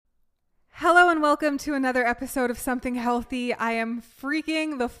Hello and welcome to another episode of Something Healthy. I am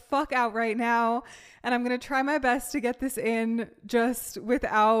freaking the fuck out right now, and I'm going to try my best to get this in just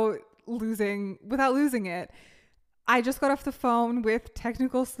without losing it. I just got off the phone with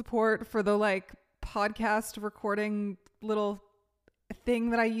technical support for the podcast recording little thing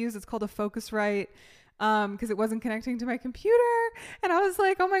that I use. It's called a Focusrite. Because it wasn't connecting to my computer. And I was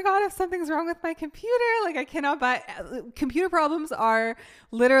like, oh my God, if something's wrong with my computer, I cannot buy. Computer problems are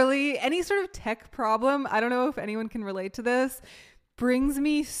literally any sort of tech problem. I don't know if anyone can relate to this. Brings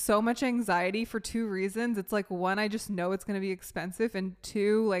me so much anxiety for two reasons. It's one, I just know it's going to be expensive. And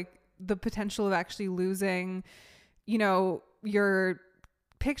two, the potential of actually losing, your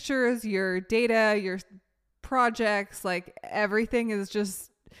pictures, your data, your projects, everything is just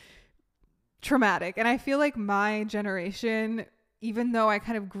traumatic. And I feel like my generation, even though I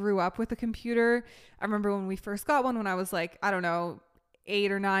kind of grew up with a computer, I remember when we first got one when I was 8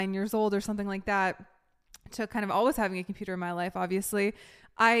 or 9 years old or something like that, to kind of always having a computer in my life, obviously.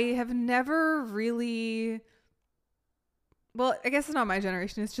 I have never really, well, I guess it's not my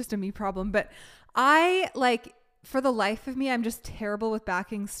generation, it's just a me problem, but for the life of me, I'm just terrible with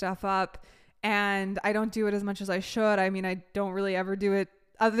backing stuff up, and I don't do it as much as I should. I mean, I don't really ever do it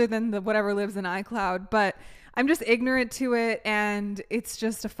other than the whatever lives in iCloud, but I'm just ignorant to it, and it's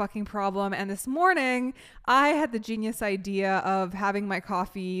just a fucking problem. And this morning I had the genius idea of having my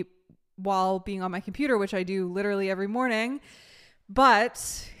coffee while being on my computer, which I do literally every morning.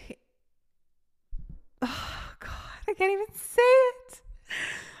 But oh God, I can't even say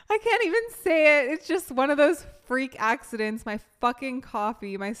it. It's just one of those freak accidents. My fucking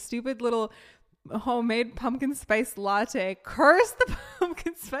coffee, my stupid little homemade pumpkin spice latte, curse the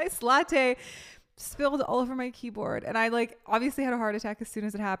pumpkin spice latte, spilled all over my keyboard. And I obviously had a heart attack as soon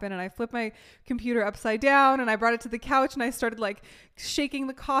as it happened. And I flipped my computer upside down and I brought it to the couch and I started shaking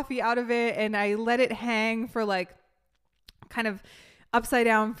the coffee out of it. And I let it hang for kind of upside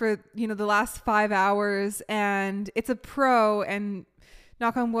down for, the last 5 hours. And it's a Pro, and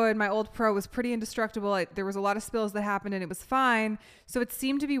knock on wood, my old Pro was pretty indestructible. There was a lot of spills that happened and it was fine. So it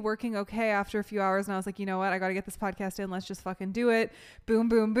seemed to be working okay after a few hours. And I was like, you know what? I got to get this podcast in. Let's just fucking do it. Boom,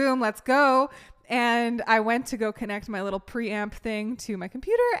 boom, boom. Let's go. And I went to go connect my little preamp thing to my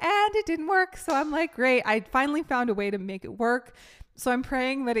computer and it didn't work. So I'm like, great. I finally found a way to make it work. So I'm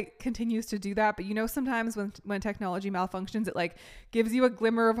praying that it continues to do that. But sometimes when technology malfunctions, it gives you a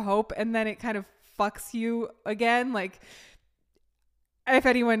glimmer of hope and then it kind of fucks you again. If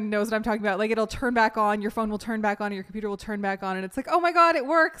anyone knows what I'm talking about, it'll turn back on, your phone will turn back on, your computer will turn back on, and it's oh my God, it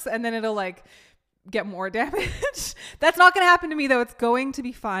works. And then it'll get more damage. That's not going to happen to me though. It's going to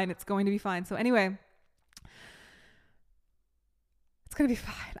be fine. So anyway, it's going to be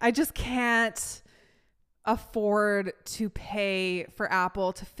fine. I just can't afford to pay for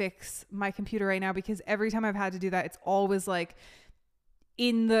Apple to fix my computer right now, because every time I've had to do that, it's always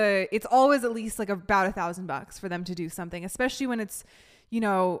it's always at least about $1,000 for them to do something, especially when it's,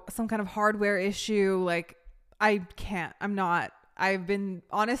 some kind of hardware issue.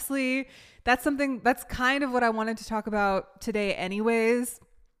 Honestly, that's kind of what I wanted to talk about today anyways.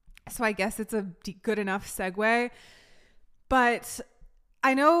 So I guess it's a good enough segue. But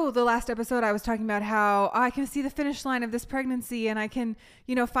I know the last episode I was talking about how I can see the finish line of this pregnancy and I can,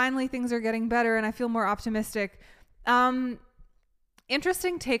 finally things are getting better and I feel more optimistic.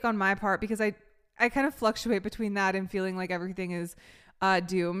 Interesting take on my part, because I kind of fluctuate between that and feeling like everything is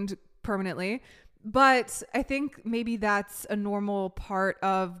doomed permanently. But I think maybe that's a normal part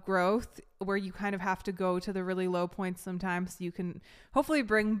of growth, where you kind of have to go to the really low points sometimes so you can hopefully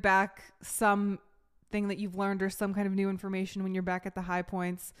bring back something that you've learned or some kind of new information when you're back at the high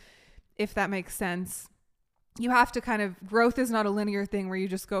points, if that makes sense. You have to growth is not a linear thing where you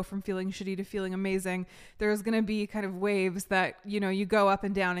just go from feeling shitty to feeling amazing. There's going to be kind of waves that, you go up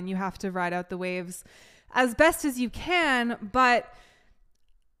and down, and you have to ride out the waves as best as you can. But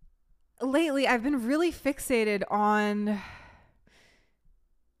lately I've been really fixated on,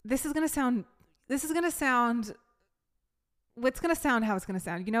 it's going to sound how it's going to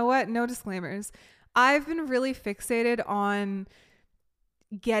sound. You know what? No disclaimers. I've been really fixated on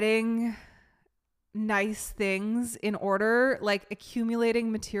getting nice things in order,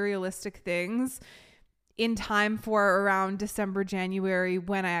 accumulating materialistic things in time for around December, January,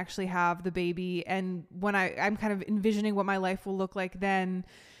 when I actually have the baby, and when I'm kind of envisioning what my life will look like then.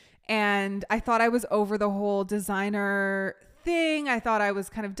 And I thought I was over the whole designer thing. I thought I was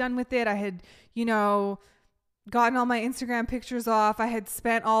kind of done with it. I had, gotten all my Instagram pictures off. I had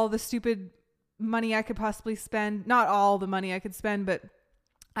spent all the stupid money I could possibly spend. Not all the money I could spend, but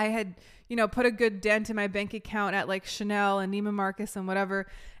I had, put a good dent in my bank account at like Chanel and Neiman Marcus and whatever.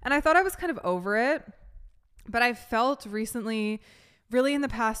 And I thought I was kind of over it. But I felt recently, really in the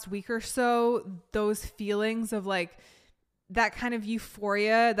past week or so, those feelings of like that kind of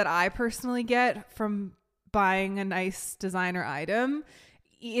euphoria that I personally get from buying a nice designer item.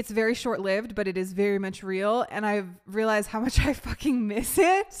 It's very short-lived, but it is very much real. And I've realized how much I fucking miss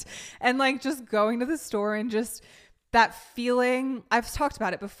it. And like just going to the store and just that feeling, I've talked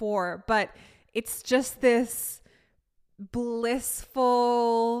about it before, but it's just this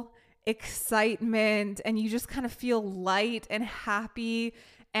blissful excitement, and you just kind of feel light and happy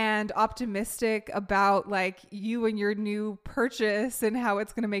and optimistic about like you and your new purchase and how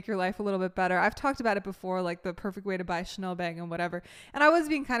it's going to make your life a little bit better. I've talked about it before, like the perfect way to buy a Chanel bag and whatever. And I was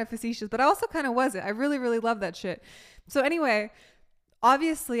being kind of facetious, but I also kind of wasn't. I really, really love that shit. So anyway,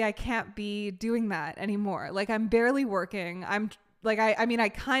 obviously I can't be doing that anymore. Like I'm barely working. I'm like, I mean, I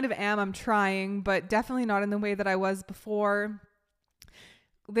kind of am, I'm trying, but definitely not in the way that I was before.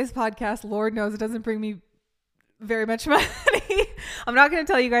 This podcast, Lord knows, it doesn't bring me very much money. I'm not going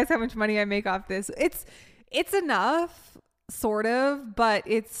to tell you guys how much money I make off this. It's enough, sort of, but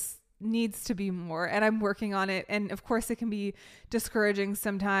it's needs to be more, and I'm working on it. And of course it can be discouraging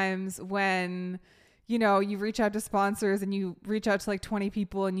sometimes when, you reach out to sponsors and you reach out to like 20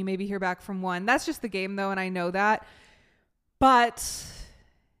 people and you maybe hear back from one. That's just the game though, and I know that. But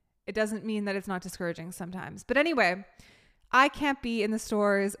it doesn't mean that it's not discouraging sometimes. But anyway, I can't be in the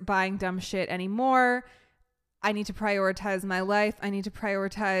stores buying dumb shit anymore. I need to prioritize my life. I need to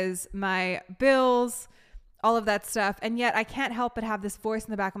prioritize my bills, all of that stuff. And yet I can't help but have this voice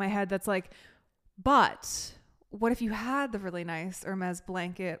in the back of my head that's like, but what if you had the really nice Hermes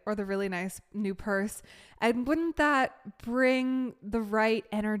blanket or the really nice new purse? And wouldn't that bring the right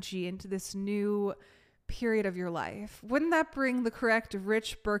energy into this new period of your life? Wouldn't that bring the correct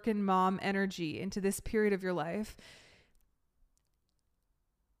rich Birkin mom energy into this period of your life?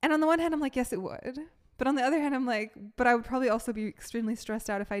 And on the one hand, I'm like, yes, it would. But on the other hand, I'm like, but I would probably also be extremely stressed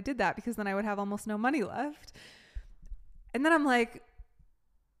out if I did that, because then I would have almost no money left. And then I'm like,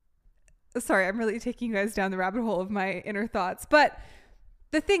 sorry, I'm really taking you guys down the rabbit hole of my inner thoughts. But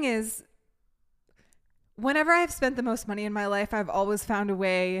the thing is, whenever I've spent the most money in my life, I've always found a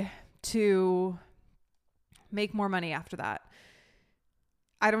way to make more money after that.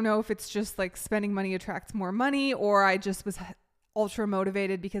 I don't know if it's just like spending money attracts more money, or I just was ultra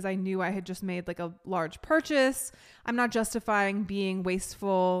motivated because I knew I had just made like a large purchase. I'm not justifying being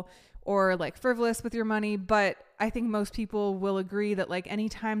wasteful or like frivolous with your money, but I think most people will agree that like any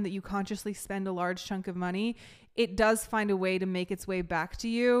time that you consciously spend a large chunk of money, it does find a way to make its way back to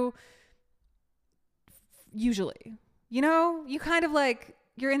you. Usually, you kind of like,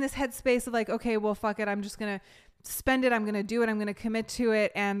 you're in this headspace of like, okay, well, fuck it. I'm just going to spend it. I'm going to do it. I'm going to commit to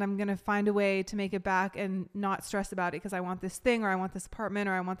it, and I'm going to find a way to make it back and not stress about it because I want this thing, or I want this apartment,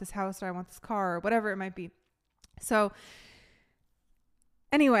 or I want this house, or I want this car, or whatever it might be. So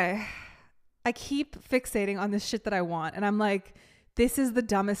anyway, I keep fixating on this shit that I want. And I'm like, this is the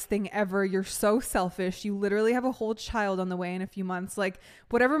dumbest thing ever. You're so selfish. You literally have a whole child on the way in a few months. Like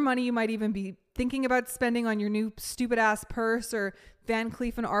whatever money you might even be thinking about spending on your new stupid ass purse or Van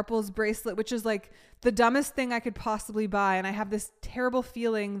Cleef and Arpels bracelet, which is like the dumbest thing I could possibly buy. And I have this terrible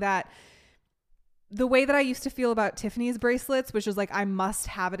feeling that the way that I used to feel about Tiffany's bracelets, which was like, I must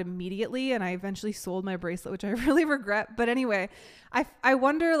have it immediately. And I eventually sold my bracelet, which I really regret. But anyway, I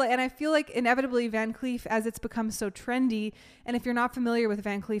wonder, like, and I feel like inevitably Van Cleef, as it's become so trendy, and if you're not familiar with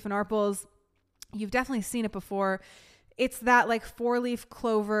Van Cleef and Arpels, you've definitely seen it before. It's that like 4-leaf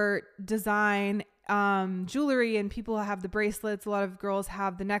clover design jewelry, and people have the bracelets. A lot of girls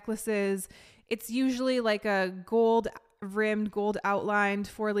have the necklaces. It's usually like a gold rimmed, gold outlined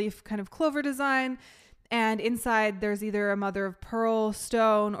 4-leaf kind of clover design, and inside there's either a mother of pearl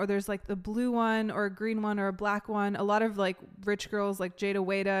stone, or there's like the blue one or a green one or a black one. A lot of like rich girls like Jada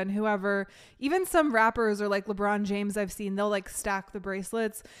Wada and whoever, even some rappers or like LeBron James I've seen, they'll like stack the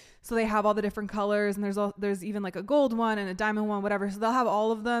bracelets so they have all the different colors, and there's even like a gold one and a diamond one, whatever. So they'll have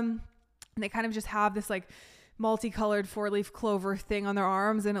all of them, and they kind of just have this like multicolored 4-leaf clover thing on their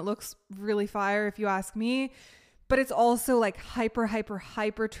arms, and it looks really fire if you ask me. But it's also like hyper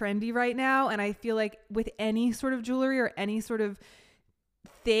trendy right now. And I feel like with any sort of jewelry or any sort of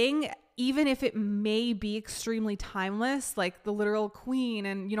thing, even if it may be extremely timeless, like the literal queen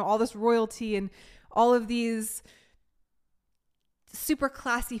and, all this royalty and all of these super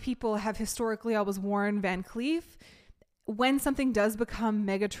classy people have historically always worn Van Cleef. When something does become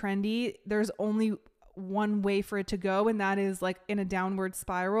mega trendy, there's only one way for it to go. And that is like in a downward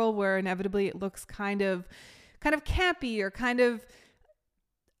spiral where inevitably it looks kind of campy or kind of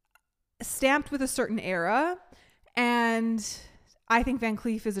stamped with a certain era. And I think Van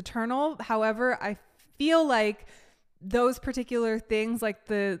Cleef is eternal. However, I feel like those particular things, like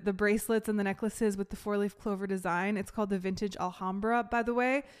the bracelets and the necklaces with the 4-leaf clover design, it's called the vintage Alhambra, by the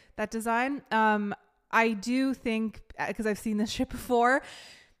way, that design. I do think, because I've seen this shit before,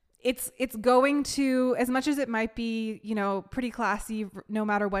 it's going to, as much as it might be, you know, pretty classy no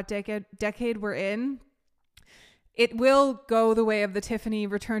matter what decade we're in, it will go the way of the Tiffany,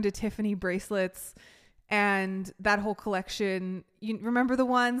 return to Tiffany bracelets. And that whole collection, you remember the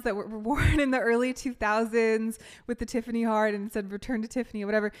ones that were worn in the early 2000s with the Tiffany heart and said return to Tiffany or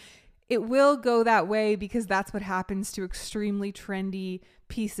whatever. It will go that way because that's what happens to extremely trendy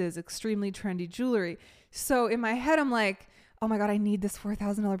pieces, extremely trendy jewelry. So in my head, I'm like, oh my God, I need this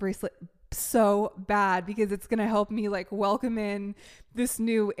 $4,000 bracelet so bad because it's going to help me like welcome in this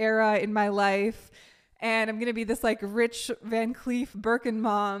new era in my life. And I'm going to be this like rich Van Cleef Birkin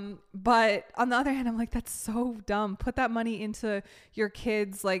mom. But on the other hand, I'm like, that's so dumb. Put that money into your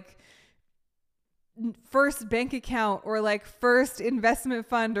kids' like first bank account or like first investment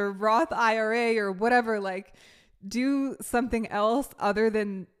fund or Roth IRA or whatever. Like do something else other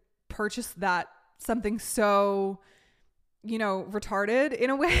than purchase that something so, you know, retarded in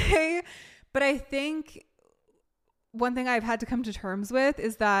a way. But I think one thing I've had to come to terms with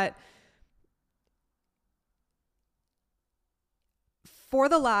is that for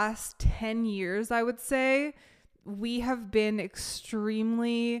the last 10 years, I would say, we have been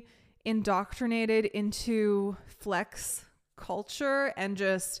extremely indoctrinated into flex culture and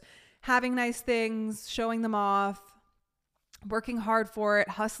just having nice things, showing them off, working hard for it,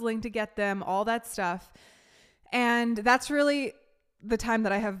 hustling to get them, all that stuff. And that's really the time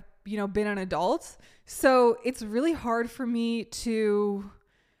that I have, you know, been an adult. So it's really hard for me to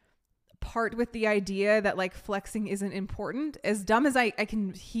part with the idea that like flexing isn't important. As dumb as I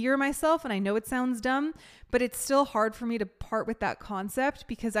can hear myself, and I know it sounds dumb, but it's still hard for me to part with that concept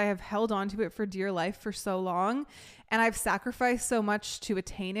because I have held on to it for dear life for so long, and I've sacrificed so much to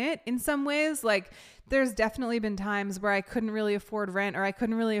attain it in some ways. Like there's definitely been times where I couldn't really afford rent or I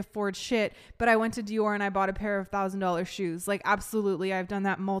couldn't really afford shit, but I went to Dior and I bought a pair of $1,000 shoes. Like absolutely, I've done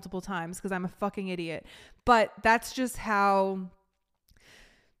that multiple times because I'm a fucking idiot. But that's just how,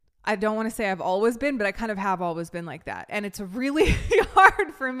 I don't want to say I've always been, but I kind of have always been like that. And it's really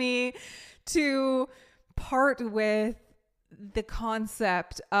hard for me to part with the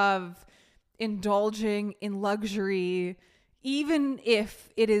concept of indulging in luxury, even if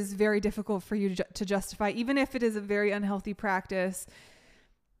it is very difficult for you to justify, even if it is a very unhealthy practice.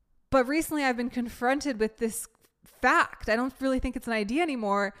 But recently I've been confronted with this fact. I don't really think it's an idea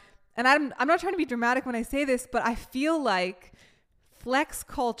anymore. And I'm not trying to be dramatic when I say this, but I feel like flex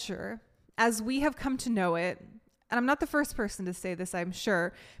culture, as we have come to know it, and I'm not the first person to say this, I'm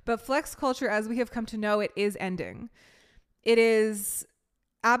sure, but flex culture as we have come to know it is ending. It is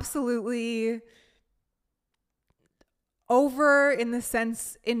absolutely over in the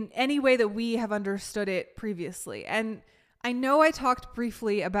sense, in any way that we have understood it previously. And I know I talked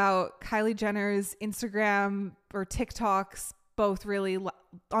briefly about Kylie Jenner's Instagram or TikToks, both really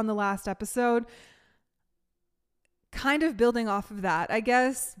on the last episode. Kind of building off of that, I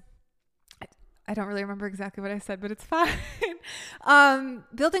guess. I don't really remember exactly what I said, but it's fine.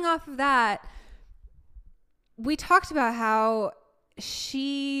 Building off of that, we talked about how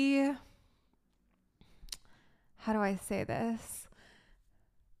how do I say this?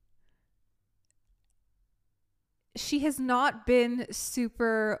 She has not been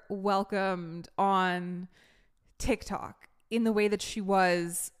super welcomed on TikTok in the way that she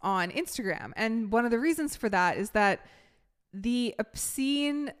was on Instagram. And one of the reasons for that is that the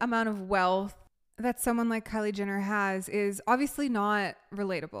obscene amount of wealth that someone like Kylie Jenner has is obviously not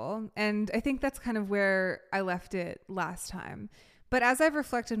relatable. And I think that's kind of where I left it last time. But as I've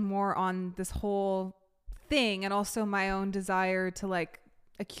reflected more on this whole thing and also my own desire to like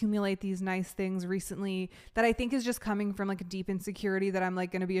accumulate these nice things recently, that I think is just coming from like a deep insecurity that I'm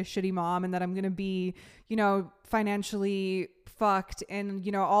like going to be a shitty mom and that I'm going to be, you know, financially fucked and,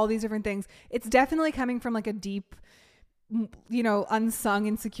 you know, all these different things. It's definitely coming from like a deep, you know, unsung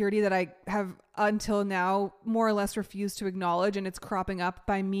insecurity that I have until now more or less refused to acknowledge. And it's cropping up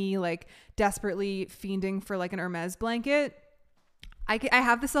by me like desperately fiending for like an Hermes blanket. I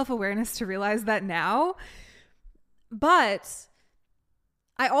have the self-awareness to realize that now, but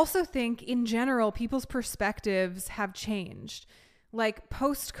I also think in general, people's perspectives have changed. Like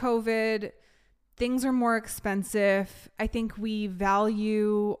post-COVID, things are more expensive. I think we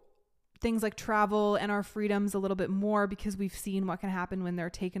value things like travel and our freedoms a little bit more because we've seen what can happen when they're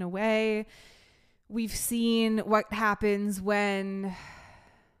taken away. We've seen what happens when,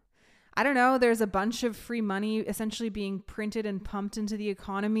 I don't know, there's a bunch of free money essentially being printed and pumped into the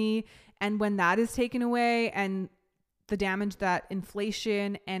economy. And when that is taken away, and the damage that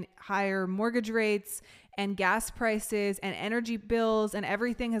inflation and higher mortgage rates and gas prices and energy bills and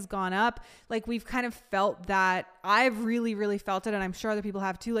everything has gone up, like we've kind of felt that. I've really, really felt it. And I'm sure other people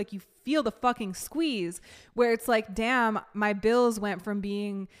have too. Like you feel the fucking squeeze where it's like, damn, my bills went from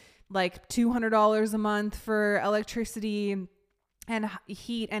being like $200 a month for electricity and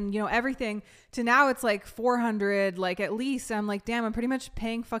heat and, you know, everything to now it's like 400, like at least. I'm like, damn, I'm pretty much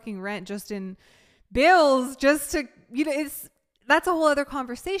paying fucking rent just in bills just to, you know, that's a whole other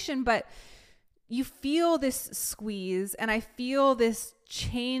conversation, but you feel this squeeze and I feel this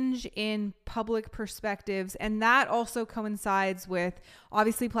change in public perspectives. And that also coincides with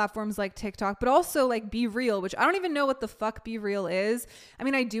obviously platforms like TikTok, but also like Be Real, which I don't even know what the fuck Be Real is. I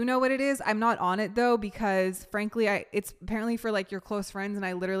mean, I do know what it is. I'm not on it though, because frankly, it's apparently for like your close friends. And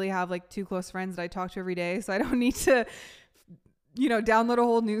I literally have like 2 close friends that I talk to every day. So I don't need to, you know, download a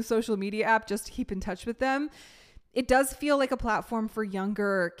whole new social media app just to keep in touch with them. It does feel like a platform for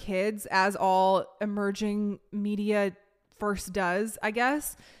younger kids, as all emerging media first does, I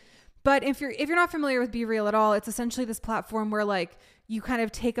guess. But if you're not familiar with Be Real at all, it's essentially this platform where like you kind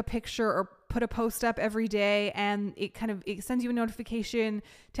of take a picture or put a post up every day, and it sends you a notification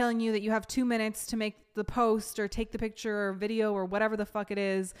telling you that you have 2 minutes to make the post or take the picture or video or whatever the fuck it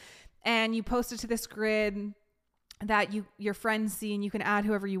is, and you post it to this grid that your friends see, and you can add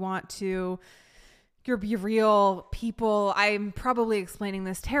whoever you want to your Be Real people. I'm probably explaining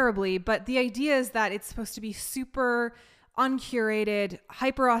this terribly, but the idea is that it's supposed to be super uncurated,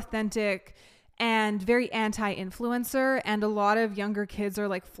 hyper authentic, and very anti-influencer. And a lot of younger kids are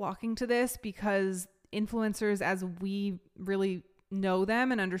like flocking to this because influencers, as we really know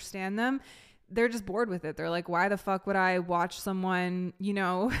them and understand them, they're just bored with it. They're like, why the fuck would I watch someone, you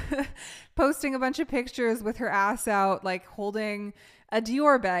know, posting a bunch of pictures with her ass out, like holding a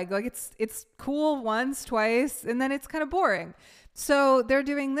Dior bag? Like it's cool once, twice, and then it's kind of boring. So they're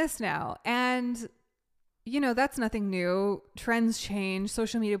doing this now. And, you know, that's nothing new. Trends change.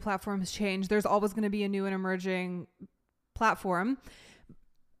 Social media platforms change. There's always going to be a new and emerging platform.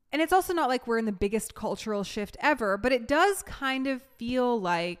 And it's also not like we're in the biggest cultural shift ever, but it does kind of feel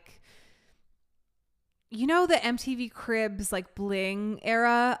like, you know, the MTV Cribs, like Bling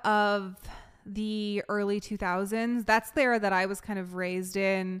era of the early 2000s. That's the era that I was kind of raised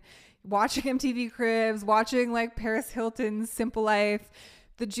in, watching MTV Cribs, watching like Paris Hilton's Simple Life,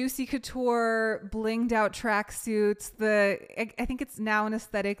 the Juicy Couture blinged out tracksuits. I think it's now an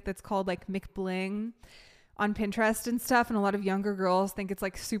aesthetic that's called like McBling on Pinterest and stuff. And a lot of younger girls think it's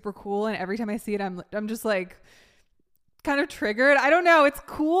like super cool. And every time I see it, I'm just like kind of triggered. I don't know. It's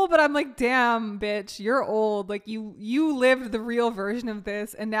cool, but I'm like, damn, bitch, you're old. Like you lived the real version of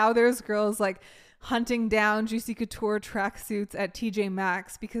this. And now there's girls like hunting down Juicy Couture tracksuits at TJ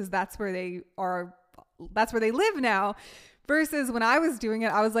Maxx because that's where they are. That's where they live now. Versus when I was doing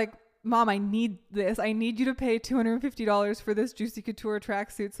it, I was like, Mom, I need this. I need you to pay $250 for this Juicy Couture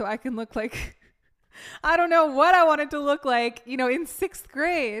tracksuit so I can look like, I don't know what I wanted to look like, you know, in 6th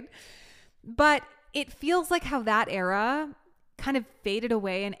grade. But it feels like how that era kind of faded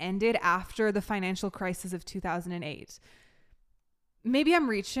away and ended after the financial crisis of 2008. Maybe I'm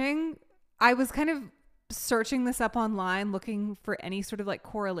reaching. I was kind of searching this up online, looking for any sort of like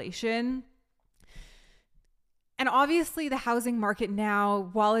correlation. And obviously the housing market now,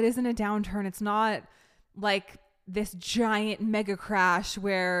 while it is in a downturn, it's not like this giant mega crash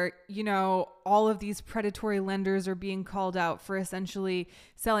where, you know, all of these predatory lenders are being called out for essentially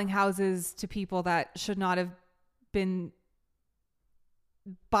selling houses to people that should not have been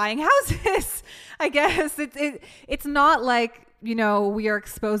buying houses. I guess it's not like, you know, we are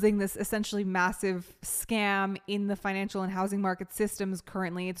exposing this essentially massive scam in the financial and housing market systems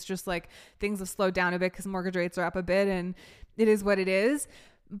currently. It's just like things have slowed down a bit because mortgage rates are up a bit and it is what it is.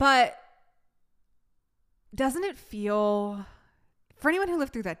 But doesn't it feel, for anyone who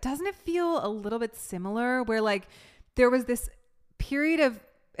lived through that, doesn't it feel a little bit similar where like there was this period of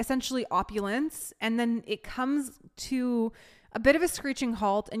essentially opulence and then it comes to a bit of a screeching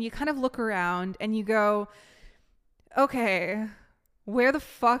halt and you kind of look around and you go, okay, where the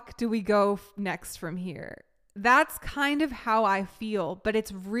fuck do we go next from here? That's kind of how I feel, but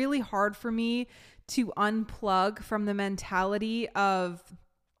it's really hard for me to unplug from the mentality of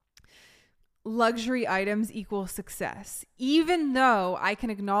luxury items equal success, even though I can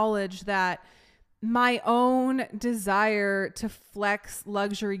acknowledge that my own desire to flex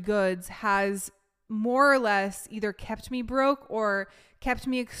luxury goods has more or less either kept me broke or kept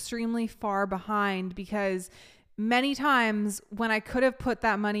me extremely far behind, because many times when I could have put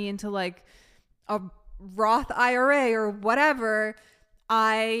that money into like a Roth IRA or whatever,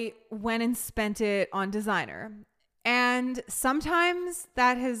 I went and spent it on designer. And sometimes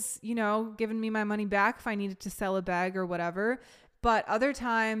that has, given me my money back if I needed to sell a bag or whatever. But other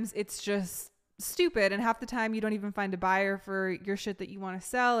times it's just stupid. And half the time you don't even find a buyer for your shit that you want to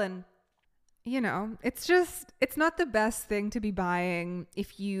sell. And, it's not the best thing to be buying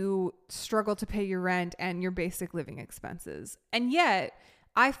if you struggle to pay your rent and your basic living expenses. And yet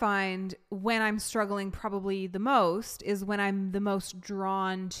I find when I'm struggling probably the most is when I'm the most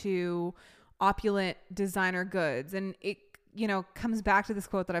drawn to opulent designer goods. And it, comes back to this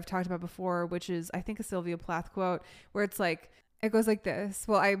quote that I've talked about before, which is, I think, a Sylvia Plath quote, where it's like, it goes like this.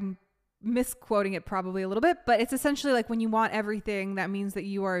 Well, I'm misquoting it probably a little bit, but it's essentially like when you want everything, that means that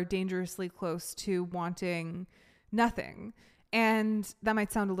you are dangerously close to wanting nothing. And that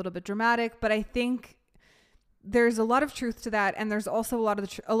might sound a little bit dramatic, but I think there's a lot of truth to that. And there's also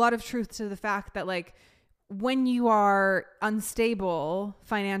a lot of truth to the fact that like when you are unstable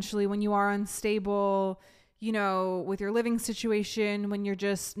financially, when you are unstable, with your living situation, when you're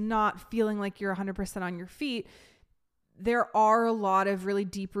just not feeling like you're 100% on your feet, there are a lot of really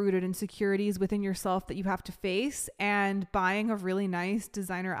deep-rooted insecurities within yourself that you have to face. And buying a really nice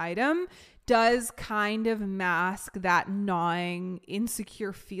designer item does kind of mask that gnawing,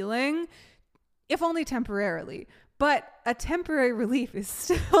 insecure feeling, if only temporarily. But a temporary relief is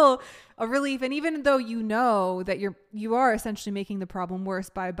still a relief. And even though you know that you are essentially making the problem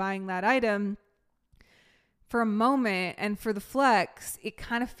worse by buying that item, for a moment and for the flex, it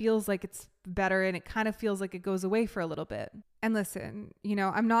kind of feels like it's better and it kind of feels like it goes away for a little bit. And listen,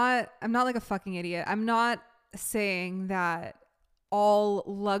 I'm not like a fucking idiot. I'm not saying that all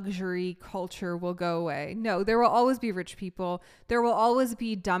luxury culture will go away. No, there will always be rich people. There will always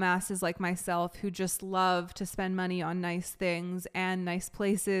be dumbasses like myself who just love to spend money on nice things and nice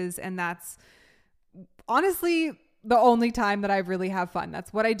places. And that's honestly the only time that I really have fun.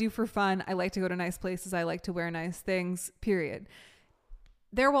 That's what I do for fun. I like to go to nice places. I like to wear nice things, period.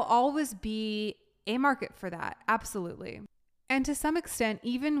 There will always be a market for that. Absolutely. And to some extent,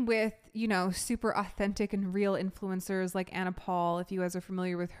 even with, super authentic and real influencers like Anna Paul, if you guys are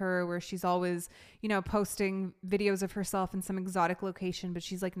familiar with her, where she's always, posting videos of herself in some exotic location, but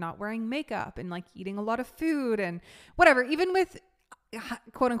she's like not wearing makeup and like eating a lot of food and whatever. Even with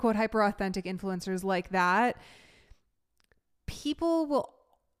quote unquote hyper authentic influencers like that, people will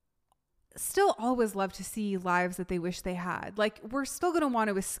still always love to see lives that they wish they had. Like, we're still going to want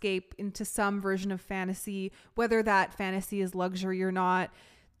to escape into some version of fantasy, whether that fantasy is luxury or not.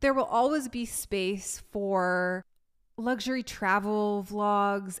 There will always be space for luxury travel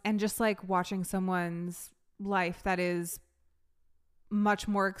vlogs and just like watching someone's life that is much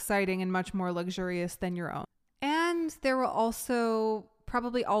more exciting and much more luxurious than your own. And there will also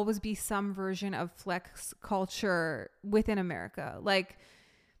probably always be some version of flex culture within America. Like,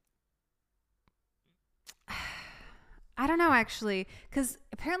 I don't know actually, because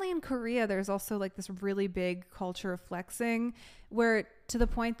apparently in Korea there's also like this really big culture of flexing, where to the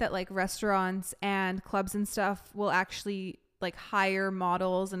point that like restaurants and clubs and stuff will actually like hire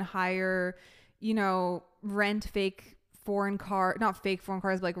models and hire, rent fake foreign car, not fake foreign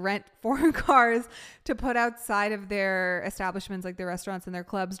cars, but like rent foreign cars to put outside of their establishments, like their restaurants and their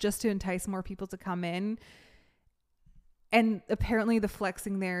clubs, just to entice more people to come in. And apparently the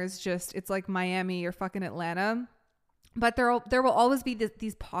flexing there is just, it's like Miami or fucking Atlanta. But there will always be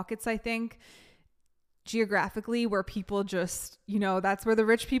these pockets, I think, geographically, where people just, that's where the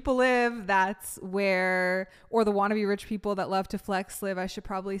rich people live. That's where, or the wannabe rich people that love to flex live, I should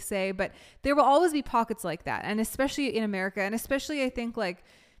probably say. But there will always be pockets like that. And especially in America, and especially I think like,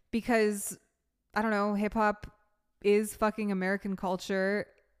 because, I don't know, hip hop is fucking American culture.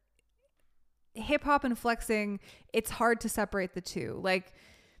 Hip hop and flexing, it's hard to separate the two. Like,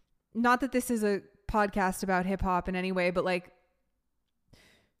 not that this is a podcast about hip hop in any way, but like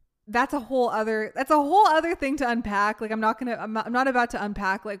that's a whole other thing to unpack. Like I'm not about to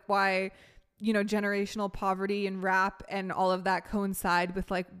unpack like why, generational poverty and rap and all of that coincide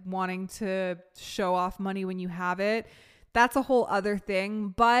with like wanting to show off money when you have it. That's a whole other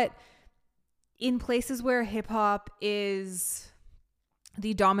thing. But in places where hip hop is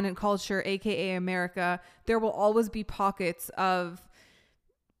the dominant culture, aka America, there will always be pockets of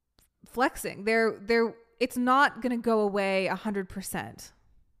flexing. It's not going to go away 100%.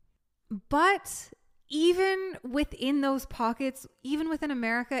 But even within those pockets, even within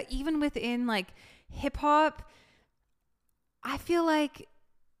America, even within like hip hop, I feel like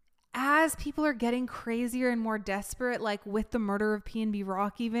as people are getting crazier and more desperate, like with the murder of P&B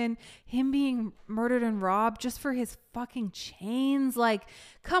Rock, even him being murdered and robbed just for his fucking chains, like,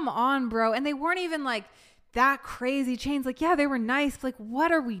 come on, bro. And they weren't even like that crazy chains. Like, yeah, they were nice. Like,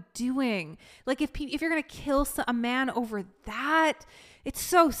 what are we doing? Like, if you're going to kill a man over that, it's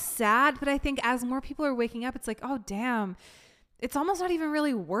so sad. But I think as more people are waking up, it's like, oh, damn, it's almost not even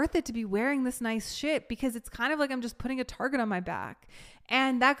really worth it to be wearing this nice shit, because it's kind of like I'm just putting a target on my back.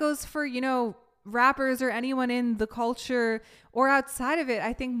 And that goes for, you know, rappers or anyone in the culture or outside of it.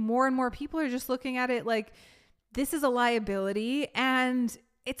 I think more and more people are just looking at it like this is a liability, and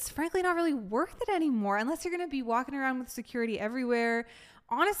it's frankly not really worth it anymore unless you're going to be walking around with security everywhere.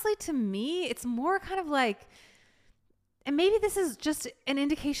 Honestly, to me, it's more kind of like, and maybe this is just an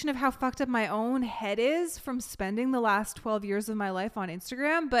indication of how fucked up my own head is from spending the last 12 years of my life on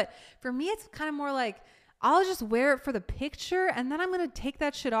Instagram. But for me, it's kind of more like, I'll just wear it for the picture, and then I'm going to take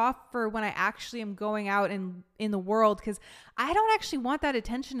that shit off for when I actually am going out in the world, because I don't actually want that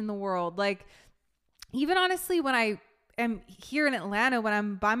attention in the world. Like, even honestly, when I am here in Atlanta, when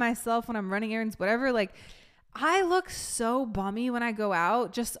I'm by myself, when I'm running errands, whatever, like, I look so bummy when I go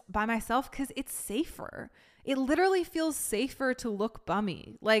out just by myself because it's safer. It literally feels safer to look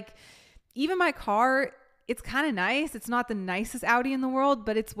bummy. Like, even my car, it's kind of nice. It's not the nicest Audi in the world,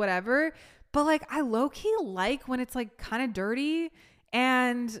 but it's whatever. But like, I low-key like when it's like kind of dirty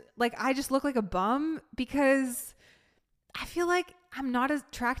and like I just look like a bum, because I feel like I'm not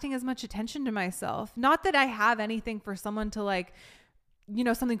attracting as much attention to myself. Not that I have anything for someone to like, you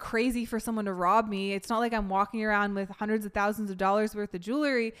know, something crazy for someone to rob me. It's not like I'm walking around with hundreds of thousands of dollars worth of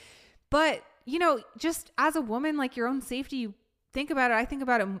jewelry. But, you know, just as a woman, like, your own safety, think about it. I think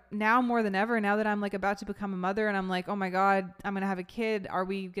about it now more than ever, now that I'm like about to become a mother, and I'm like, oh my God, I'm going to have a kid. Are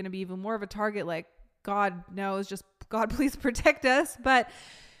we going to be even more of a target? Like, God knows, just God, please protect us. But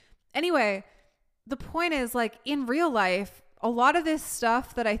anyway, the point is, like, in real life, a lot of this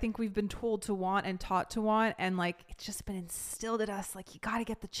stuff that I think we've been told to want and taught to want, and like, it's just been instilled at us. Like, you got to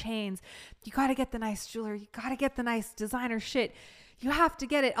get the chains, you got to get the nice jewelry, you got to get the nice designer shit. You have to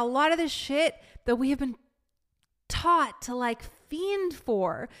get it. A lot of this shit that we have been taught to like fiend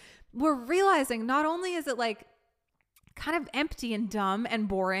for, we're realizing not only is it like kind of empty and dumb and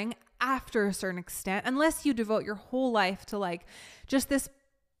boring after a certain extent, unless you devote your whole life to like just this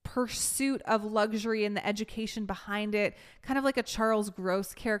pursuit of luxury and the education behind it, kind of like a Charles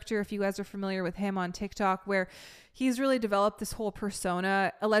Gross character, if you guys are familiar with him on TikTok, where he's really developed this whole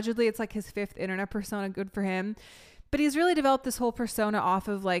persona. Allegedly, it's like his 5th internet persona, good for him. But he's really developed this whole persona off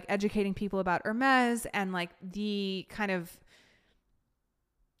of like educating people about Hermes and like the kind of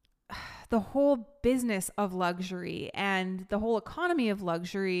the whole business of luxury and the whole economy of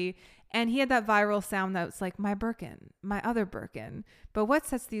luxury. And he had that viral sound that was like, my Birkin, my other Birkin. But what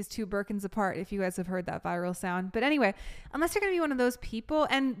sets these two Birkins apart, if you guys have heard that viral sound? But anyway, unless you're going to be one of those people,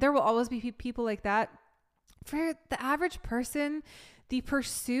 and there will always be people like that, for the average person, the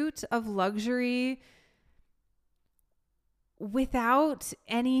pursuit of luxury without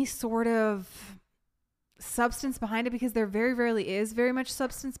any sort of substance behind it, because there very rarely is very much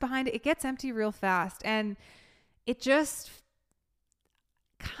substance behind it, it gets empty real fast. And it just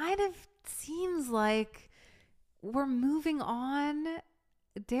kind of seems like we're moving on.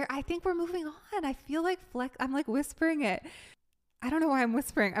 I think we're moving on. I feel like I'm like whispering it. I don't know why I'm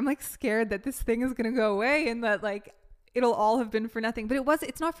whispering. I'm like scared that this thing is going to go away and that like it'll all have been for nothing. But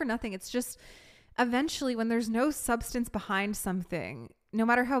it's not for nothing. It's just eventually, when there's no substance behind something, no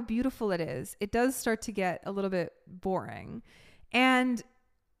matter how beautiful it is, it does start to get a little bit boring. And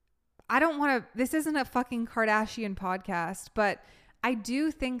I don't want to, this isn't a fucking Kardashian podcast, but I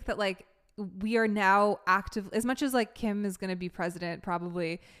do think that like we are now active, as much as like Kim is going to be president,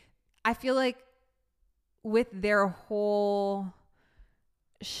 probably, I feel like with their whole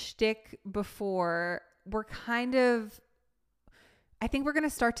shtick before, we're kind of, I think we're going to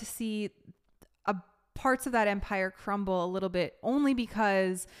start to see parts of that empire crumble a little bit, only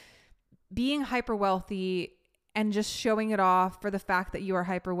because being hyper wealthy and just showing it off for the fact that you are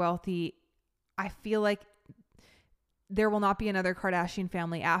hyper wealthy, I feel like there will not be another Kardashian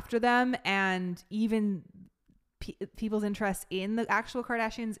family after them. And even people's interest in the actual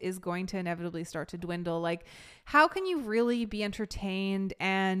Kardashians is going to inevitably start to dwindle. Like, how can you really be entertained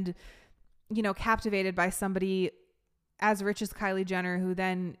and, you know, captivated by somebody as rich as Kylie Jenner, who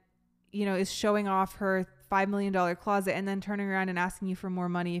then, you know, is showing off her $5 million closet and then turning around and asking you for more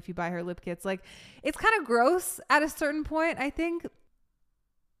money if you buy her lip kits? Like, it's kind of gross at a certain point, I think.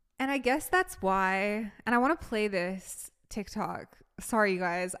 And I guess that's why, and I want to play this TikTok sorry, you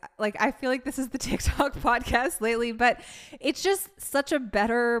guys. Like, I feel like this is the TikTok podcast lately, but it's just such a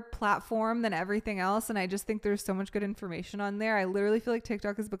better platform than everything else. And I just think there's so much good information on there. I literally feel like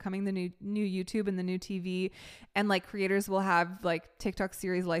TikTok is becoming the new YouTube and the new TV. And like creators will have like TikTok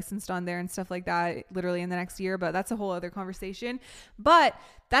series licensed on there and stuff like that literally in the next year. But that's a whole other conversation. But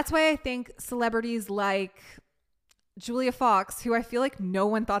that's why I think celebrities like Julia Fox, who I feel like no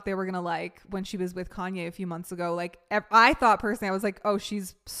one thought they were going to like when she was with Kanye a few months ago. Like, I thought personally, I was like, oh,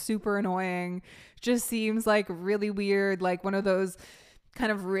 she's super annoying. Just seems like really weird. Like one of those kind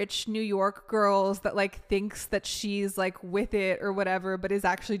of rich New York girls that like thinks that she's like with it or whatever, but is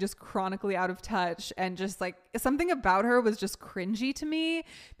actually just chronically out of touch. And just like something about her was just cringy to me.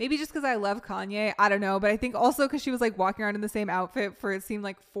 Maybe just because I love Kanye. I don't know. But I think also because she was like walking around in the same outfit for it seemed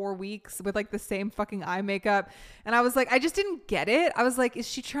like 4 weeks with like the same fucking eye makeup. And I was like, I just didn't get it. I was like, is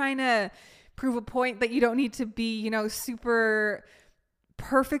she trying to prove a point that you don't need to be, you know, super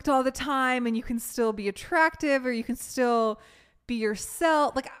perfect all the time and you can still be attractive or you can still be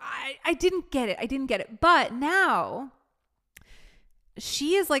yourself? Like, I didn't get it. But now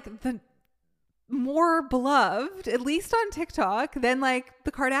she is like the more beloved, at least on TikTok, than like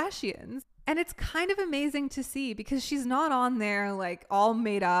the Kardashians. And it's kind of amazing to see because she's not on there like all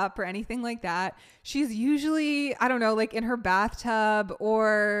made up or anything like that. She's usually, I don't know, like in her bathtub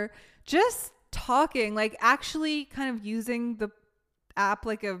or just talking, like actually kind of using the app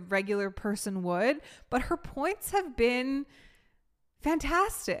like a regular person would. But her points have been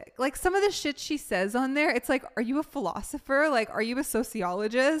fantastic. Like some of the shit she says on there, it's like, are you a philosopher? Like, are you a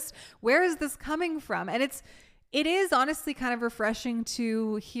sociologist? Where is this coming from? And it is honestly kind of refreshing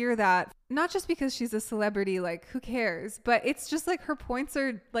to hear that, not just because she's a celebrity, like who cares, but it's just like her points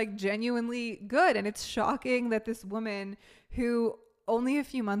are like genuinely good. And it's shocking that this woman who only a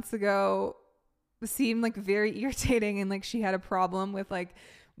few months ago seemed like very irritating and like she had a problem with like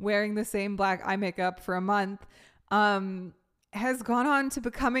wearing the same black eye makeup for a month, has gone on to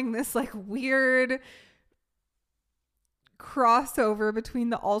becoming this like weird crossover between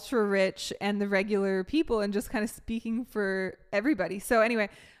the ultra rich and the regular people and just kind of speaking for everybody. So anyway,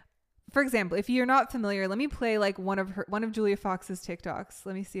 for example, if you're not familiar, let me play like one of Julia Fox's TikToks.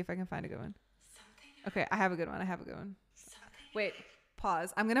 Let me see if I can find a good one. Okay, I have a good one. Wait,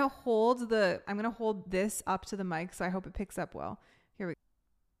 pause. I'm going to hold this up to the mic, so I hope it picks up well. Here we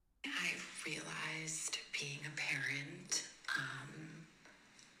go. I realized being a parent,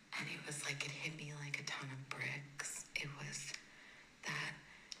 and it was like it hit me like a ton of bricks. It was that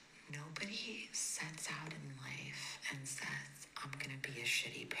nobody sets out in life and says, I'm going to be a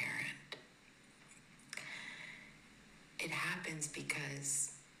shitty parent. It happens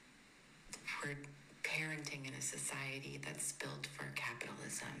because we're parenting in a society that's built for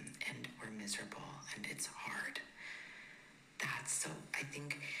capitalism and we're miserable and it's hard. I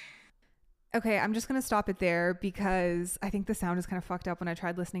think... Okay, I'm just going to stop it there because I think the sound is kind of fucked up when I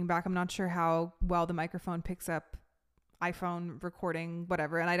tried listening back. I'm not sure how well the microphone picks up iPhone recording,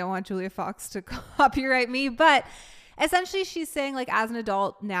 whatever. And I don't want Julia Fox to copyright me. But essentially she's saying like as an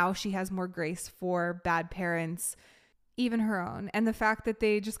adult now she has more grace for bad parents, even her own. And the fact that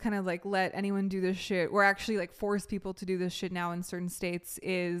they just kind of like let anyone do this shit or actually like force people to do this shit now in certain states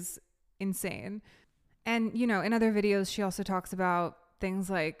is insane. And, you know, in other videos, she also talks about things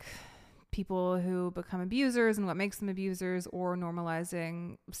like people who become abusers and what makes them abusers, or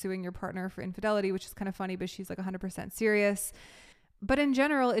normalizing suing your partner for infidelity, which is kind of funny, but she's like 100% serious. But in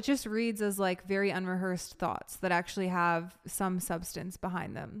general, it just reads as like very unrehearsed thoughts that actually have some substance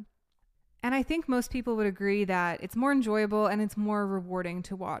behind them. And I think most people would agree that it's more enjoyable and it's more rewarding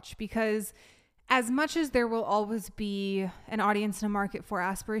to watch, because as much as there will always be an audience and a market for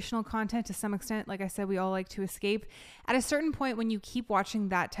aspirational content to some extent, like I said, we all like to escape. At a certain point, when you keep watching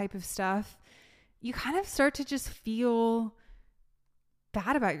that type of stuff, you kind of start to just feel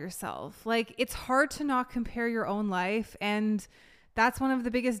bad about yourself. Like it's hard to not compare your own life. And that's one of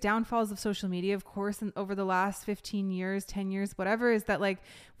the biggest downfalls of social media, of course, and over the last 15 years, 10 years, whatever, is that like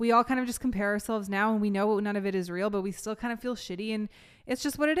we all kind of just compare ourselves now and we know none of it is real, but we still kind of feel shitty and it's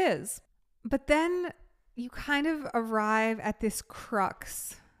just what it is. But then you kind of arrive at this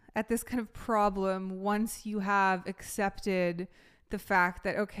crux, at this kind of problem once you have accepted the fact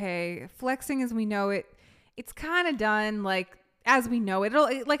that, okay, flexing as we know it, it's kind of done like as we know it.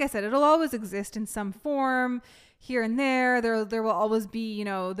 Like I said, it'll always exist in some form here and there. There will always be, you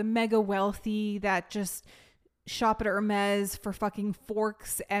know, the mega wealthy that just shop at Hermes for fucking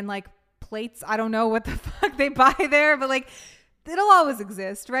forks and like plates. I don't know what the fuck they buy there, but like it'll always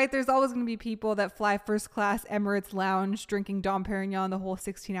exist, right? There's always going to be people that fly first class Emirates lounge drinking Dom Perignon the whole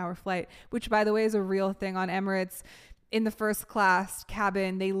 16-hour flight, which by the way is a real thing on Emirates. in the first class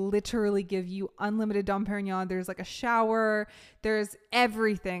cabin, they literally give you unlimited Dom Perignon. There's like a shower, there's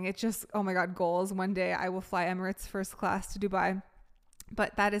everything. It's just, oh my God, goals. One day I will fly Emirates first class to Dubai.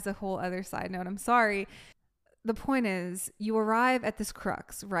 But that is a whole other side note. I'm sorry. The point is, you arrive at this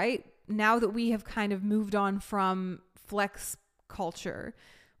crux, right? Now that we have kind of moved on from flex culture,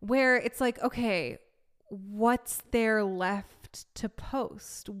 where it's like, okay, what's there left to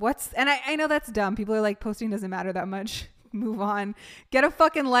post? And I know that's dumb. People are like, posting doesn't matter that much. Move on. Get a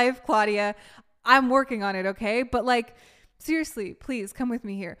fucking life, Claudia. I'm working on it, okay? But like, seriously, please come with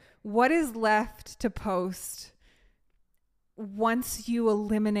me here. What is left to post once you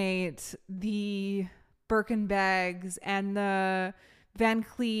eliminate the Birkin bags and the Van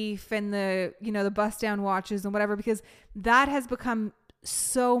Cleef and the, you know, the bust down watches and whatever, because that has become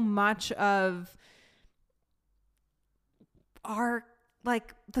so much of our,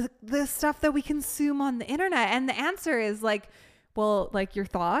 like, the stuff that we consume on the internet. And the answer is like, well, like your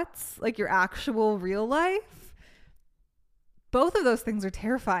thoughts, like your actual real life. Both of those things are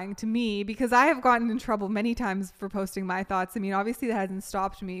terrifying to me because I have gotten in trouble many times for posting my thoughts. I mean, obviously that hasn't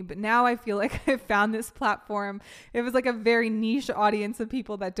stopped me, but now I feel like I've found this platform. It was like a very niche audience of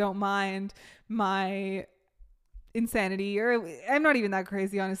people that don't mind my insanity, or I'm not even that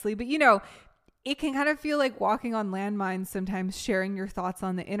crazy, honestly, but you know, it can kind of feel like walking on landmines sometimes, sharing your thoughts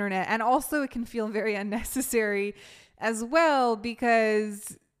on the internet. And also it can feel very unnecessary as well,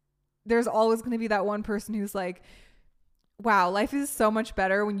 because there's always going to be that one person who's like, wow, life is so much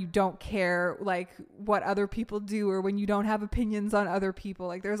better when you don't care like what other people do, or when you don't have opinions on other people.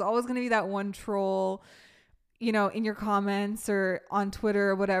 Like there's always going to be that one troll, you know, in your comments or on Twitter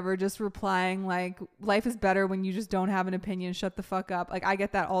or whatever, just replying like, life is better when you just don't have an opinion. Shut the fuck up. Like I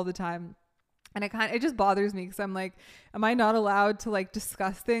get that all the time. And it just bothers me because I'm like, am I not allowed to like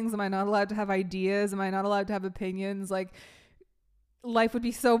discuss things? Am I not allowed to have ideas? Am I not allowed to have opinions? Like, life would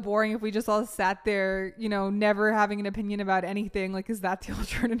be so boring if we just all sat there, you know, never having an opinion about anything. Like, is that the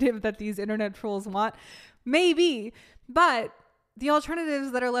alternative that these internet trolls want? Maybe. But the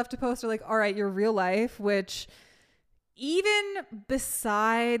alternatives that are left to post are like, all right, your real life, which even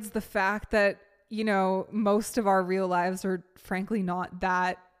besides the fact that, you know, most of our real lives are frankly not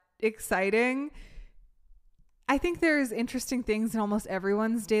that exciting, I think there's interesting things in almost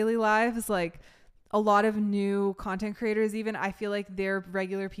everyone's daily lives. Like a lot of new content creators, even, I feel like they're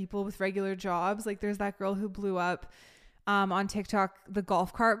regular people with regular jobs. Like there's that girl who blew up on TikTok, the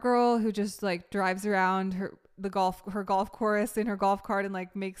golf cart girl, who just like drives around her golf course in her golf cart and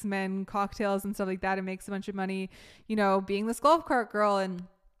like makes men cocktails and stuff like that and makes a bunch of money, you know, being this golf cart girl. And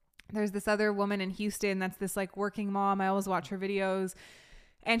there's this other woman in Houston that's this like working mom. I always watch her videos.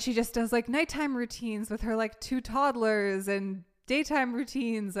 And she just does like nighttime routines with her like 2 toddlers and daytime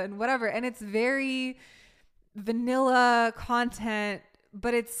routines and whatever. And it's very vanilla content,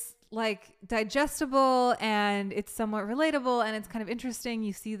 but it's like digestible and it's somewhat relatable and it's kind of interesting.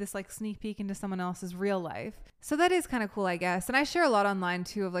 You see this like sneak peek into someone else's real life. So that is kind of cool, I guess. And I share a lot online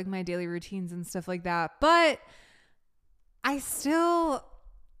too of like my daily routines and stuff like that. But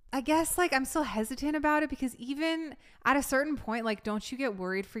I guess like I'm still hesitant about it because even at a certain point, like, don't you get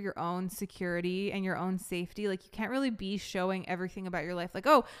worried for your own security and your own safety? Like you can't really be showing everything about your life. Like,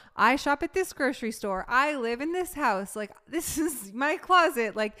 oh, I shop at this grocery store. I live in this house. Like this is my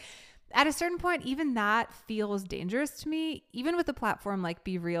closet. Like at a certain point, even that feels dangerous to me, even with a platform like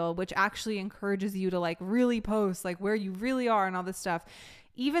Be Real, which actually encourages you to like really post like where you really are and all this stuff.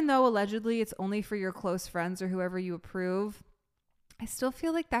 Even though allegedly it's only for your close friends or whoever you approve, I still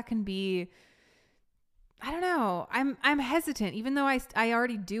feel like that can be, I don't know. I'm hesitant, even though I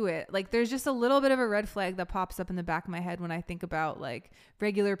already do it. Like there's just a little bit of a red flag that pops up in the back of my head when I think about like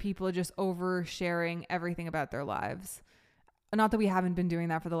regular people just oversharing everything about their lives. Not that we haven't been doing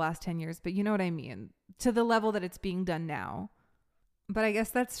that for the last 10 years, but you know what I mean? To the level that it's being done now. But I guess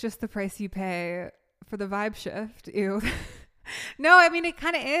that's just the price you pay for the vibe shift. Ew. No, I mean, it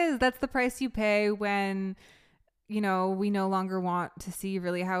kind of is. That's the price you pay when, you know, we no longer want to see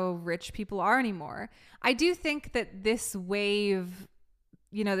really how rich people are anymore. I do think that this wave,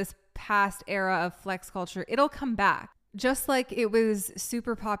 you know, this past era of flex culture, it'll come back. Just like it was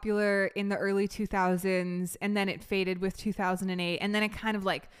super popular in the early 2000s and then it faded with 2008 and then it kind of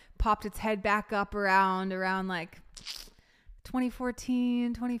like popped its head back up around like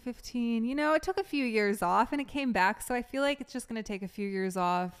 2014, 2015. You know, it took a few years off and it came back. So I feel like it's just going to take a few years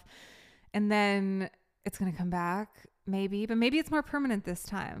off and then it's going to come back maybe, but maybe it's more permanent this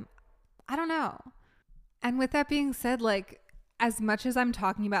time. I don't know. And with that being said, like, as much as I'm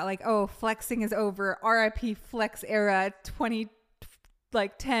talking about like, oh, flexing is over, RIP flex era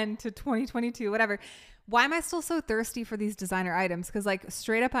 2010 to 2022, whatever. why am I still so thirsty for these designer items? Because like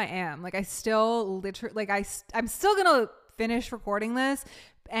straight up I am. Like I still literally, like I'm still going to finish recording this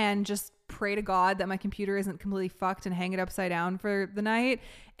and just pray to God that my computer isn't completely fucked and hang it upside down for the night,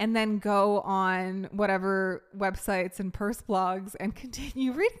 and then go on whatever websites and purse blogs and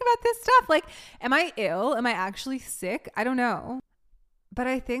continue reading about this stuff. Like, am I ill? Am I actually sick? I don't know. But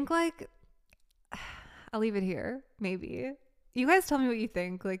I think like, I'll leave it here. Maybe you guys tell me what you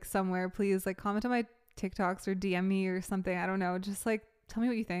think, like somewhere, please, like comment on my TikToks or DM me or something. I don't know. Just like, tell me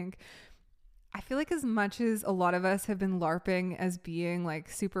what you think. I feel like as much as a lot of us have been LARPing as being like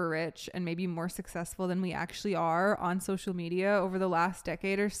super rich and maybe more successful than we actually are on social media over the last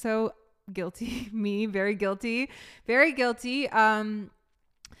decade or so, guilty, me, very guilty, very guilty.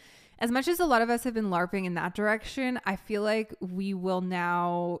 As much as a lot of us have been LARPing in that direction, I feel like we will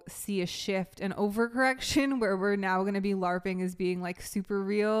now see a shift, an overcorrection where we're now going to be LARPing as being like super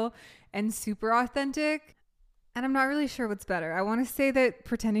real and super authentic. And I'm not really sure what's better. I want to say that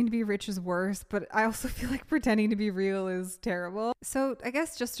pretending to be rich is worse, but I also feel like pretending to be real is terrible. So I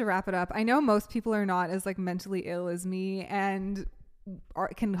guess just to wrap it up, I know most people are not as like mentally ill as me and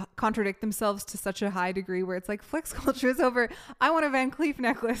can contradict themselves to such a high degree where it's like flex culture is over. I want a Van Cleef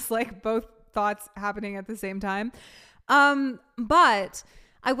necklace, like both thoughts happening at the same time. But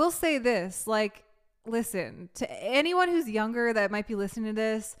I will say this, like, listen, to anyone who's younger that might be listening to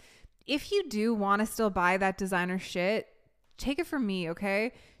this, if you do want to still buy that designer shit, take it from me,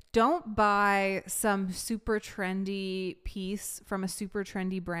 okay? Don't buy some super trendy piece from a super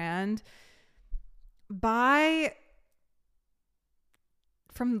trendy brand. Buy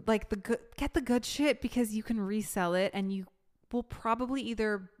from like get the good shit, because you can resell it and you will probably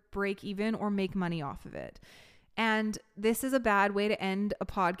either break even or make money off of it. And this is a bad way to end a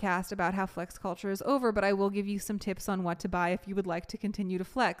podcast about how flex culture is over, but I will give you some tips on what to buy if you would like to continue to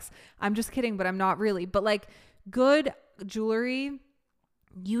flex. I'm just kidding, but I'm not really. But like good jewelry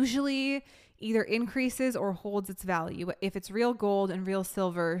usually either increases or holds its value if it's real gold and real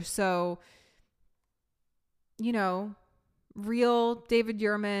silver. So, you know, real David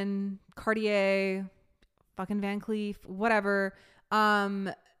Yurman, Cartier, fucking Van Cleef, whatever.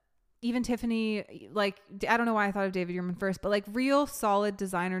 Even Tiffany, like, I don't know why I thought of David Yurman first, but like real solid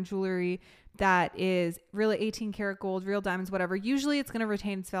designer jewelry that is really 18 karat gold, real diamonds, whatever. Usually it's going to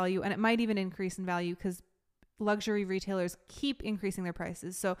retain its value, and it might even increase in value because luxury retailers keep increasing their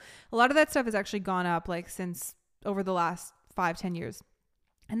prices. So a lot of that stuff has actually gone up like since over the last 5-10 years.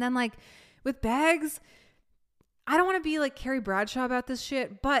 And then like with bags, I don't want to be like Carrie Bradshaw about this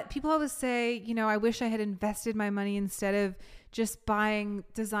shit, but people always say, you know, I wish I had invested my money instead of just buying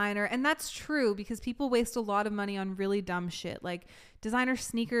designer. And that's true, because people waste a lot of money on really dumb shit, like designer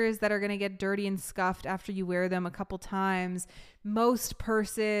sneakers that are going to get dirty and scuffed after you wear them a couple times. Most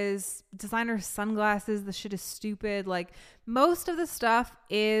purses, designer sunglasses, the shit is stupid. Like most of the stuff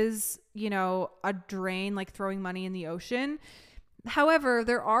is, you know, a drain, like throwing money in the ocean. However,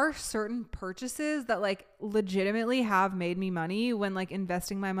 there are certain purchases that like legitimately have made me money when like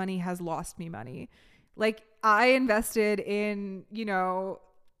investing my money has lost me money. Like I invested in, you know,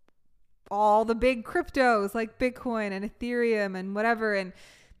 all the big cryptos like Bitcoin and Ethereum and whatever, and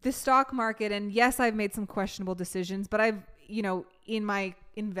the stock market. And yes, I've made some questionable decisions, but I've, you know, in my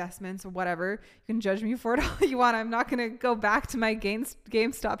investments or whatever, you can judge me for it all you want. I'm not going to go back to my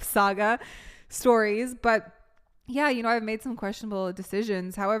GameStop saga stories, but yeah, you know, I've made some questionable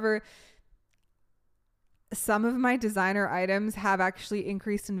decisions. However, some of my designer items have actually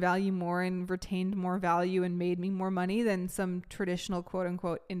increased in value more and retained more value and made me more money than some traditional quote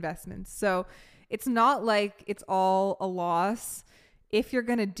unquote investments. So it's not like it's all a loss. If you're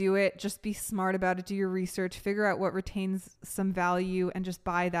going to do it, just be smart about it. Do your research, figure out what retains some value, and just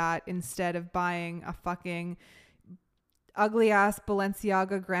buy that instead of buying a fucking ugly ass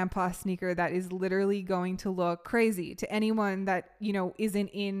Balenciaga grandpa sneaker that is literally going to look crazy to anyone that, you know, isn't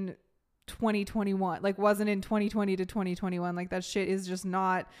in 2021, like wasn't in 2020 to 2021. Like that shit is just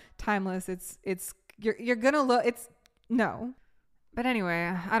not timeless. You're gonna look, it's no. But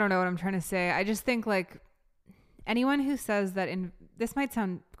anyway, I don't know what I'm trying to say. I just think like anyone who says that this might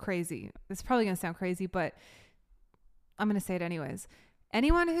sound crazy. It's probably gonna sound crazy, but I'm gonna say it anyways.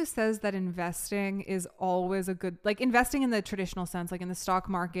 Anyone who says that investing is always a good, like investing in the traditional sense, like in the stock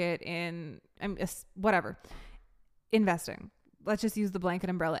market, whatever, investing. Let's just use the blanket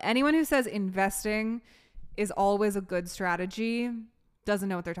umbrella. Anyone who says investing is always a good strategy doesn't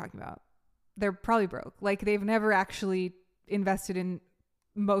know what they're talking about. They're probably broke. Like they've never actually invested in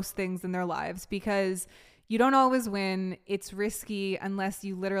most things in their lives, because you don't always win. It's risky unless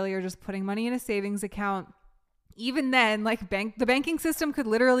you literally are just putting money in a savings account. Even then, like the banking system could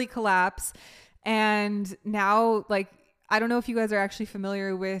literally collapse. And now, like, I don't know if you guys are actually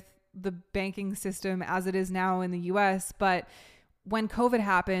familiar with the banking system as it is now in the US, but when COVID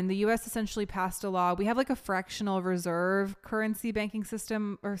happened, the US essentially passed a law. We have like a fractional reserve currency banking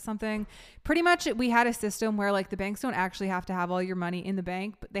system or something. Pretty much we had a system where like the banks don't actually have to have all your money in the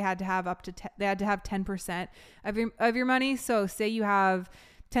bank, but they had to have they had to have 10% of your money. So say you have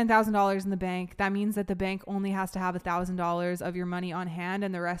 $10,000 in the bank, that means that the bank only has to have $1,000 of your money on hand,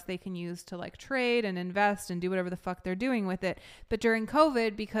 and the rest they can use to like trade and invest and do whatever the fuck they're doing with it. But during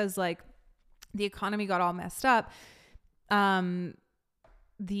COVID, because like the economy got all messed up,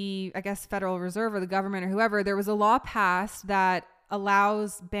 the, I guess, Federal Reserve or the government or whoever, there was a law passed that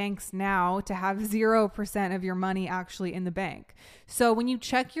allows banks now to have 0% of your money actually in the bank. So when you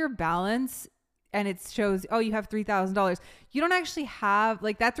check your balance and it shows, oh, you have $3,000, you don't actually have,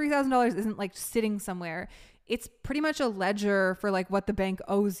 like, that $3,000 isn't like sitting somewhere. It's pretty much a ledger for like what the bank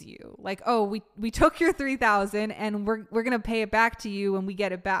owes you. Like, oh, we took your 3,000 and we're going to pay it back to you when we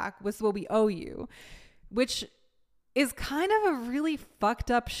get it back. What's what we owe you, which is kind of a really fucked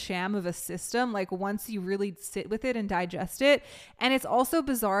up sham of a system. Like once you really sit with it and digest it. And it's also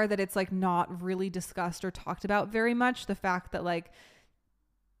bizarre that it's like not really discussed or talked about very much. The fact that like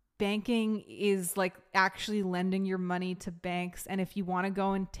banking is like actually lending your money to banks. And if you want to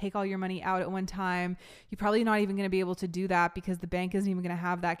go and take all your money out at one time, you're probably not even going to be able to do that because the bank isn't even going to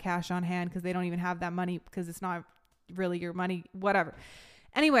have that cash on hand because they don't even have that money because it's not really your money, whatever.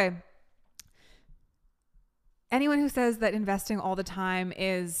 Anyway, anyone who says that investing all the time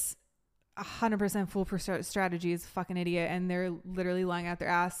is 100% foolproof strategy is a fucking idiot, and they're literally lying out their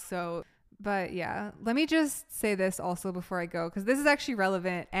ass. So, but yeah, let me just say this also before I go, because this is actually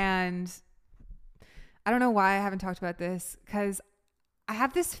relevant, and I don't know why I haven't talked about this, because I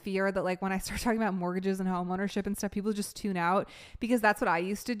have this fear that like when I start talking about mortgages and home ownership and stuff, people just tune out, because that's what I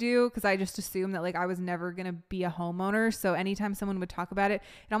used to do, because I just assumed that like I was never going to be a homeowner. So anytime someone would talk about it,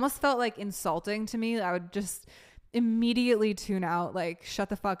 it almost felt like insulting to me. I would just immediately tune out, like, shut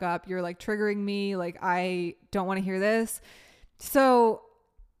the fuck up. You're like triggering me. Like, I don't want to hear this. So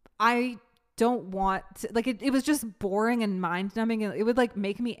I don't want to, like, it was just boring and mind numbing, and it would like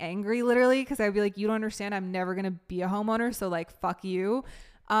make me angry literally, because I'd be like, you don't understand, I'm never gonna be a homeowner, so like fuck you.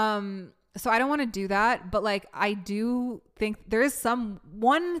 So I don't want to do that, but like I do think there is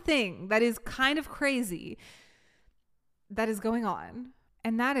one thing that is kind of crazy that is going on,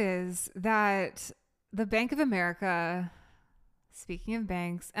 and that is that the Bank of America, speaking of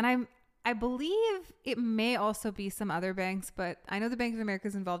banks, and I believe it may also be some other banks, but I know the Bank of America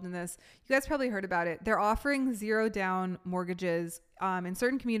is involved in this. You guys probably heard about it. They're offering 0 down mortgages in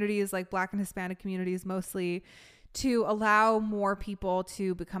certain communities, like Black and Hispanic communities mostly, to allow more people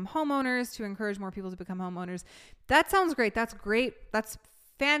to become homeowners, to encourage more people to become homeowners. That sounds great. That's great. That's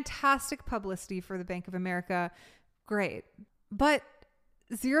fantastic publicity for the Bank of America. Great. But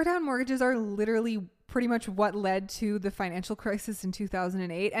 0 down mortgages are literally pretty much what led to the financial crisis in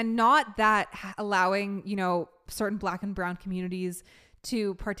 2008, and not that allowing, you know, certain Black and brown communities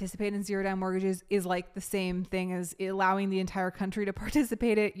to participate in 0 down mortgages is like the same thing as allowing the entire country to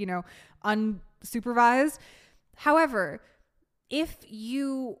participate it, you know, unsupervised. However, if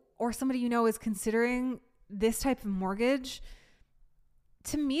you or somebody you know is considering this type of mortgage,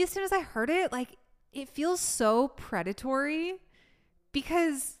 to me, as soon as I heard it, like, it feels so predatory,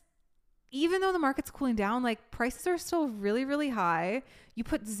 because even though the market's cooling down, like, prices are still really, really high. You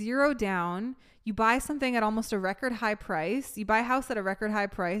put 0 down, you buy something at almost a record high price. You buy a house at a record high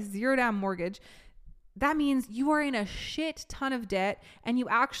price, 0 down mortgage. That means you are in a shit ton of debt, and you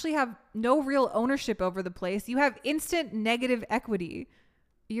actually have no real ownership over the place. You have instant negative equity.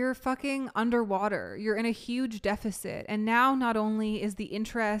 You're fucking underwater. You're in a huge deficit. And now not only is the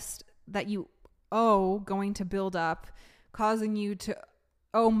interest that you owe going to build up, causing you to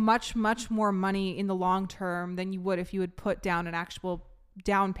owe much, much more money in the long term than you would if you had put down an actual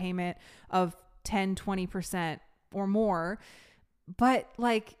down payment of 10, 20% or more. But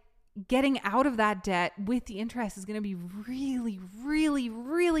like, getting out of that debt with the interest is going to be really, really,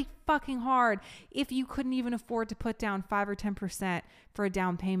 really fucking hard if you couldn't even afford to put down 5 or 10% for a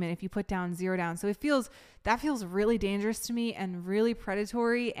down payment, if you put down 0 down. So that feels really dangerous to me and really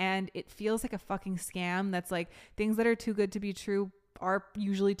predatory, and it feels like a fucking scam. That's like, things that are too good to be true are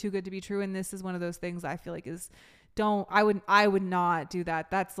usually too good to be true, and this is one of those things I feel like I would not do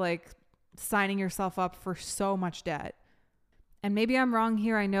that. That's like signing yourself up for so much debt. And maybe I'm wrong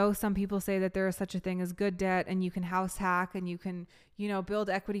here. I know some people say that there is such a thing as good debt, and you can house hack, and you can, you know,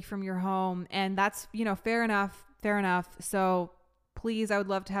 build equity from your home, and that's, you know, fair enough. So please, I would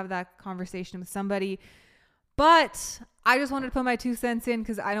love to have that conversation with somebody. But I just wanted to put my 2 cents in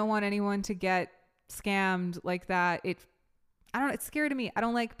because I don't want anyone to get scammed like that. I don't know. It's scary to me. I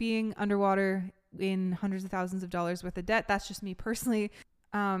don't like being underwater in hundreds of thousands of dollars worth of debt. That's just me personally,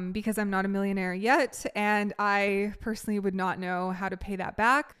 because I'm not a millionaire yet. And I personally would not know how to pay that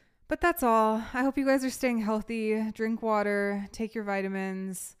back. But that's all. I hope you guys are staying healthy. Drink water, take your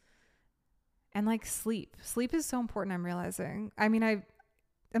vitamins, and like sleep. Sleep is so important, I'm realizing. I mean,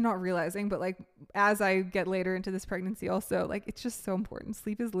 I'm not realizing, but like as I get later into this pregnancy also, like it's just so important.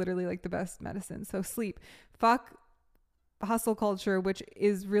 Sleep is literally like the best medicine. So sleep. Fuck hustle culture, which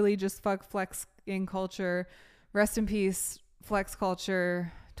is really just fuck flexing culture. Rest in peace, flex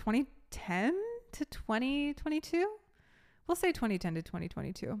culture. 2010 to 2022? We'll say 2010 to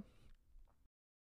 2022.